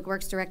 our public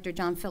works director,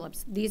 John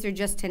Phillips. These are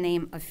just to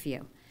name a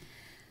few.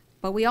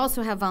 But we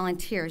also have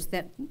volunteers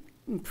that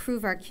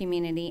improve our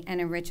community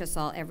and enrich us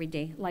all every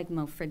day, like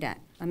Mo Fredette,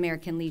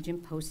 American Legion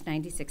Post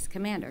 96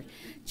 commander,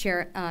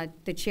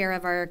 the chair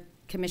of our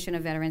Commission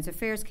of Veterans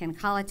Affairs, Ken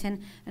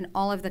Colleton, and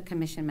all of the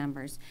commission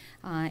members,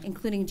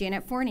 including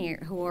Janet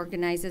Fournier, who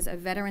organizes a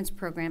veterans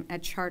program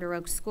at Charter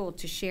Oak School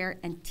to share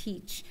and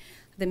teach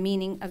the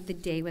meaning of the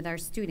day with our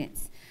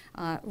students.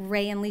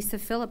 Ray and Lisa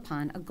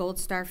Philippon, a Gold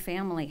Star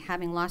family,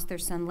 having lost their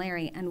son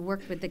Larry, and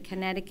worked with the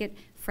Connecticut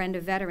Friend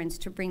of Veterans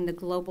to bring the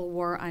global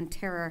war on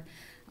terror,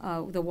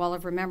 the Wall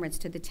of Remembrance,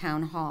 to the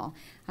town hall,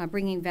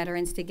 bringing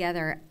veterans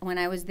together. When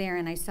I was there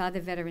and I saw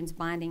the veterans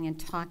bonding and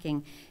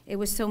talking, it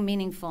was so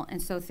meaningful and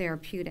so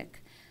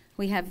therapeutic.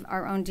 We have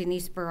our own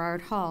Denise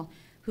Berard Hall,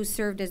 who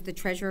served as the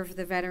treasurer of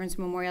the Veterans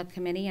Memorial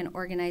Committee and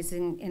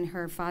organizing in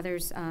her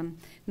father's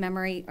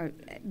memory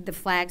the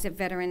flags at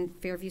Veteran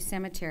Fairview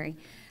Cemetery.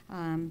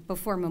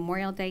 Before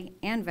Memorial Day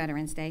and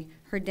Veterans Day.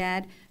 Her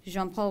dad,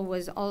 Jean-Paul,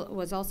 was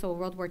also a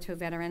World War II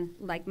veteran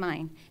like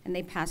mine, and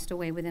they passed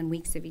away within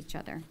weeks of each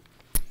other.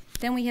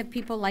 Then we have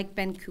people like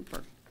Ben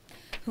Cooper,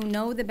 who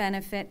know the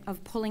benefit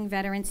of pulling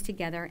veterans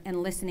together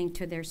and listening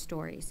to their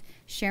stories,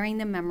 sharing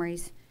the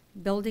memories,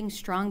 building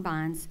strong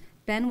bonds.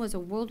 Ben was a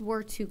World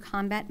War II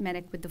combat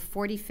medic with the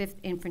 45th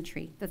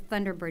Infantry, the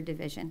Thunderbird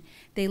Division.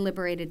 They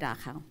liberated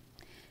Dachau.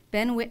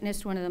 Ben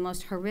witnessed one of the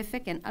most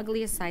horrific and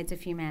ugliest sides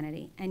of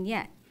humanity, and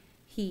yet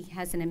he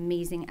has an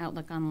amazing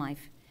outlook on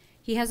life.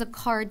 He has a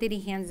card that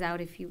he hands out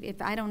if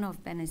I don't know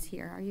if Ben is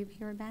here. Are you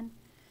here, Ben?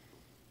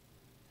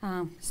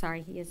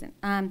 Sorry, he isn't.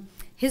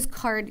 His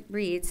card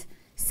reads,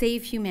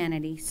 "Save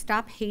humanity.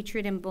 Stop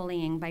hatred and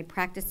bullying by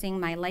practicing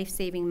my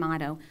life-saving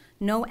motto.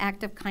 No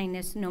act of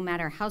kindness, no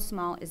matter how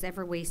small, is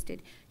ever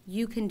wasted.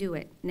 You can do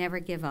it. Never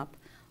give up.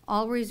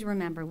 Always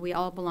remember, we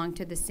all belong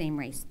to the same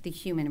race, the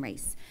human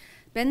race."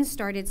 Ben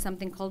started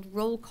something called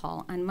Roll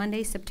Call on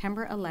Monday,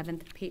 September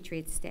 11th,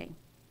 Patriots Day,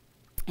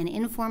 an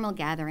informal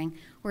gathering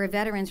where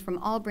veterans from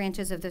all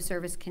branches of the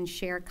service can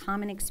share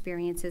common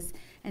experiences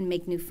and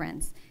make new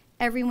friends.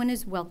 Everyone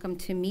is welcome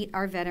to meet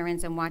our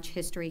veterans and watch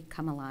history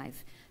come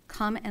alive.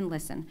 Come and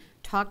listen.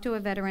 Talk to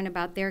a veteran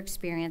about their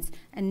experience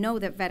and know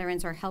that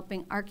veterans are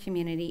helping our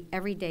community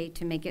every day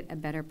to make it a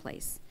better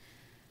place.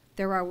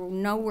 There are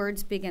no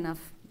words big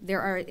enough.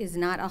 Is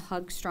not a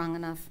hug strong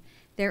enough.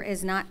 There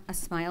is not a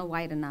smile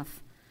wide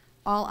enough.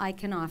 All I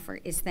can offer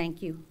is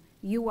thank you.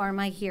 You are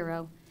my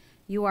hero.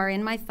 You are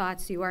in my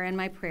thoughts. You are in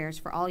my prayers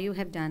for all you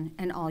have done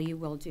and all you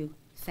will do.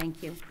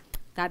 Thank you.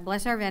 God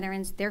bless our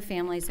veterans, their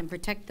families, and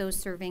protect those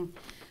serving.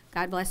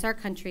 God bless our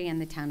country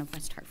and the town of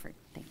West Hartford.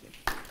 Thank you.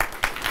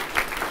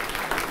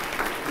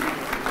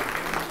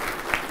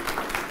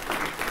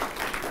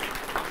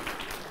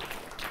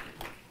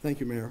 Thank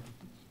you, Mayor.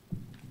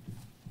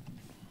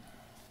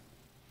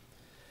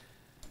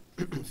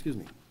 Excuse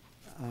me.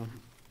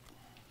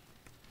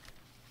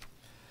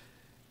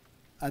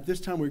 At this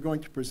time, we're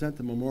going to present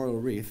the memorial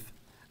wreath.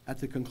 At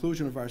the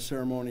conclusion of our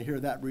ceremony here,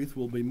 that wreath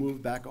will be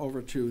moved back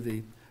over to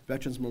the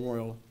Veterans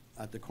Memorial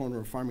at the corner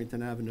of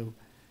Farmington Avenue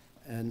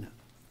and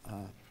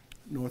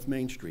North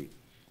Main Street.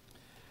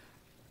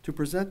 To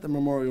present the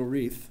memorial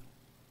wreath,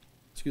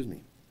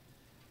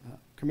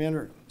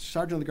 Commander,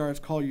 Sergeant of the Guards,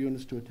 call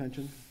units to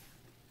attention.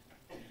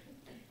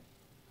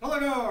 Color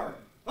guard,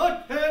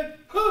 ahead,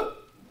 huh!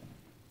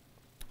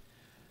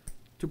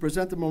 To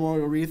present the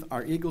memorial wreath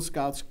are Eagle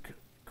Scouts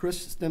Chris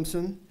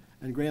Stimson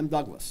and Graham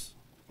Douglas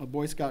of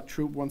Boy Scout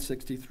Troop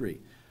 163.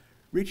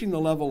 Reaching the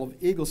level of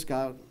Eagle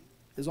Scout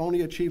is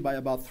only achieved by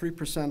about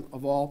 3%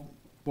 of all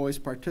boys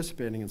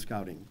participating in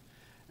scouting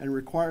and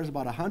requires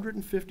about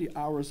 150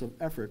 hours of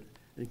effort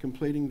in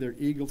completing their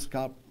Eagle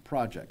Scout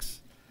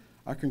projects.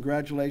 Our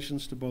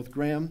congratulations to both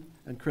Graham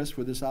and Chris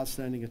for this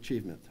outstanding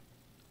achievement.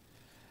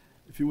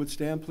 If you would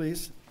stand,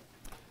 please.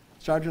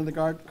 Sergeant of the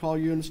Guard, call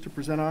units to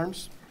present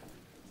arms.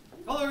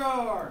 Color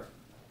guard,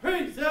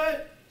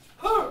 present,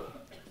 huh!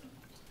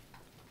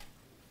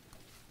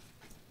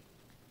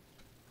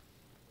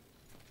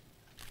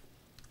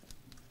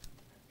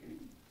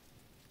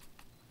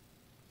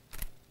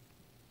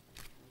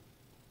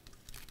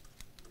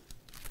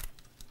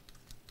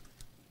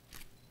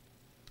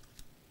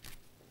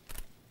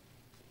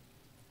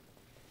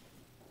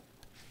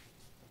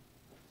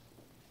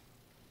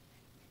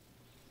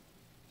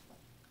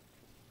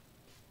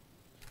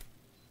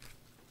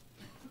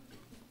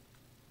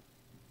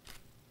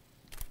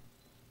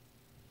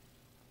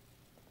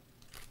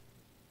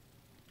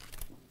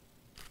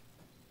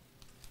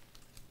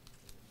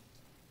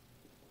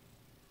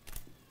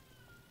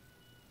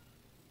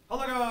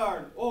 Color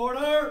guard,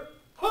 order,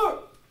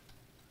 hut!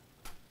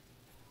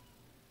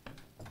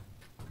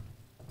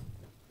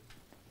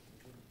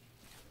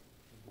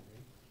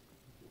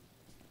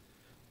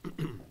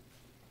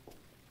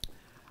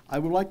 I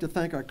would like to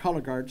thank our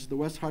color guards, the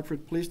West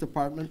Hartford Police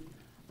Department,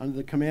 under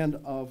the command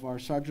of our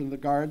Sergeant of the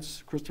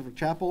Guards, Christopher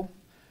Chappell,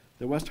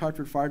 the West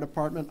Hartford Fire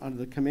Department under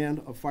the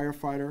command of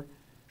firefighter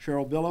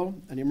Cheryl Billow,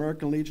 and the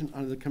American Legion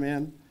under the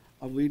command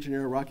of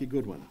Legionnaire Rocky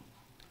Goodwin.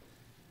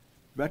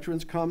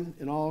 Veterans come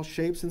in all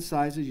shapes and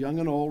sizes, young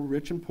and old,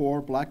 rich and poor,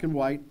 black and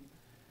white,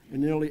 in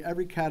nearly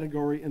every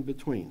category in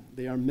between.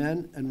 They are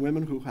men and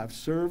women who have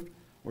served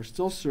or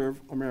still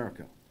serve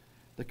America.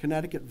 The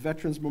Connecticut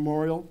Veterans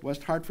Memorial,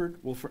 West Hartford,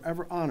 will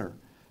forever honor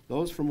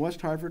those from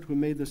West Hartford who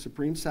made the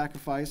supreme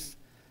sacrifice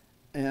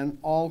and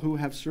all who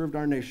have served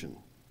our nation.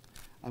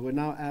 I would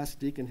now ask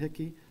Deacon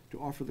Hickey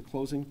to offer the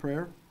closing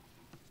prayer.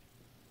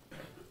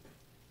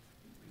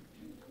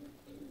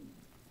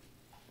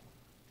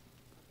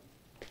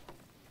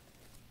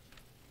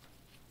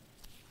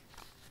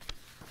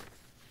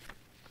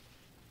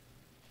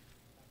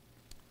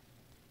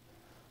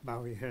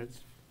 Bow your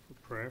heads for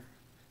prayer.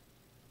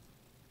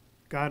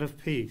 God of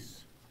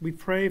peace, we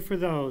pray for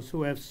those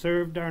who have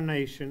served our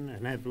nation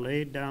and have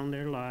laid down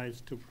their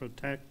lives to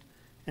protect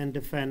and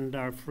defend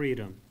our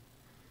freedom.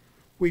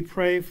 We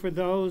pray for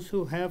those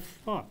who have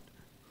fought,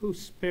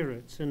 whose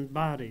spirits and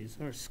bodies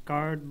are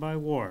scarred by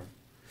war,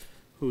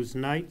 whose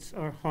nights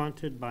are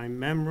haunted by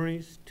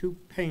memories too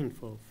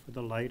painful for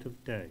the light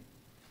of day.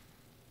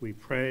 We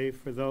pray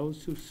for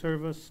those who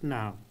serve us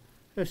now,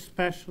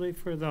 especially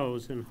for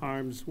those in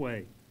harm's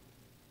way.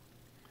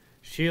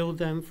 Shield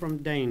them from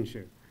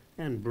danger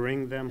and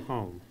bring them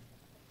home.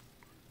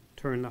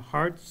 Turn the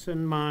hearts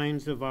and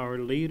minds of our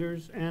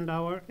leaders and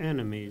our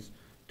enemies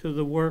to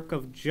the work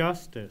of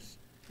justice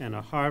and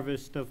a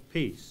harvest of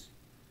peace.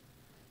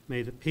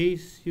 May the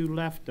peace you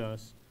left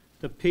us,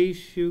 the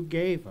peace you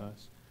gave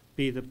us,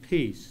 be the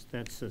peace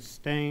that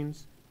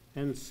sustains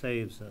and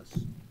saves us.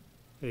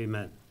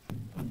 Amen.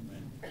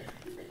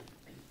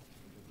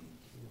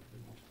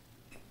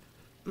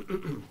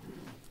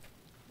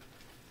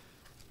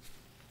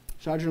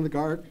 Sergeant of the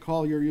Guard,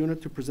 call your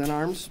unit to present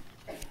arms.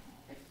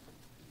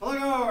 Color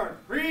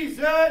guard,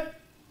 present,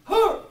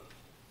 hut!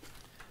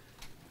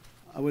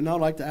 I would now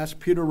like to ask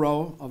Peter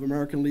Rowe of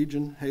American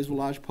Legion, Hazel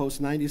Lodge,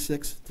 Post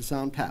 96, to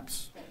sound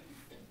taps.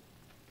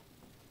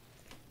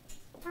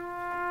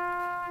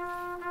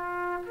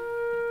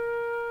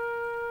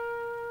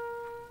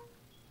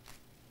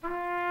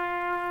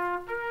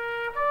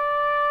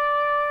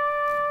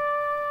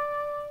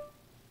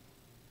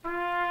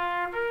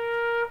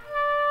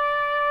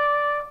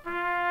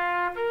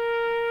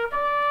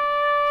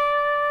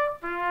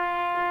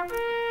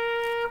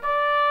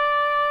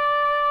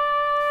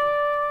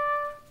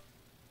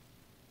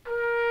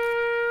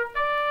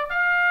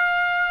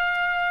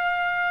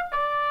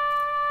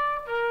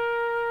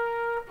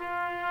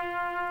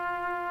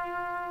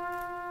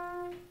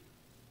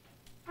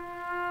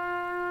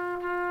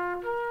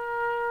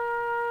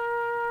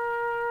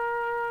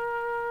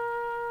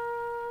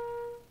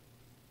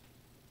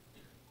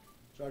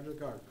 Sergeant of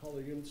the Guard, call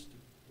the units to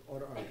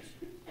order arms.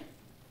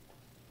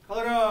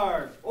 Color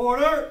guard,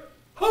 order,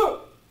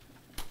 hut!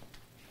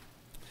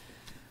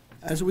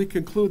 As we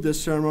conclude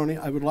this ceremony,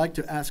 I would like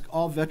to ask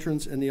all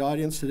veterans in the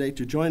audience today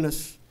to join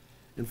us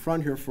in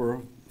front here for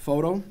a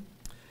photo.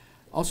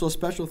 Also, a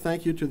special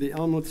thank you to the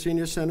Elmwood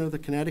Senior Center, the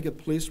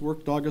Connecticut Police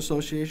Work Dog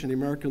Association, the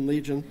American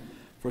Legion,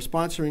 for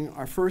sponsoring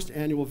our first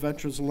annual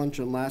Veterans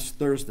Luncheon last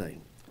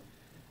Thursday.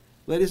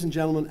 Ladies and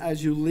gentlemen,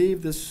 as you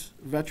leave this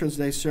Veterans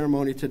Day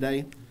ceremony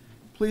today,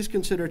 please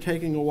consider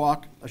taking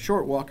a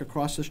short walk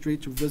across the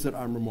street to visit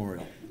our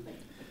memorial.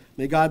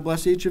 May God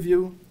bless each of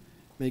you.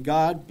 May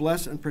God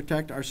bless and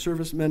protect our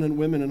servicemen and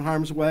women in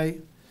harm's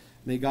way.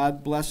 May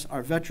God bless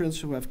our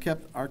veterans who have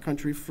kept our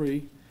country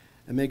free.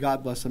 And may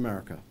God bless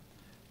America.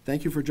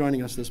 Thank you for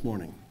joining us this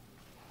morning.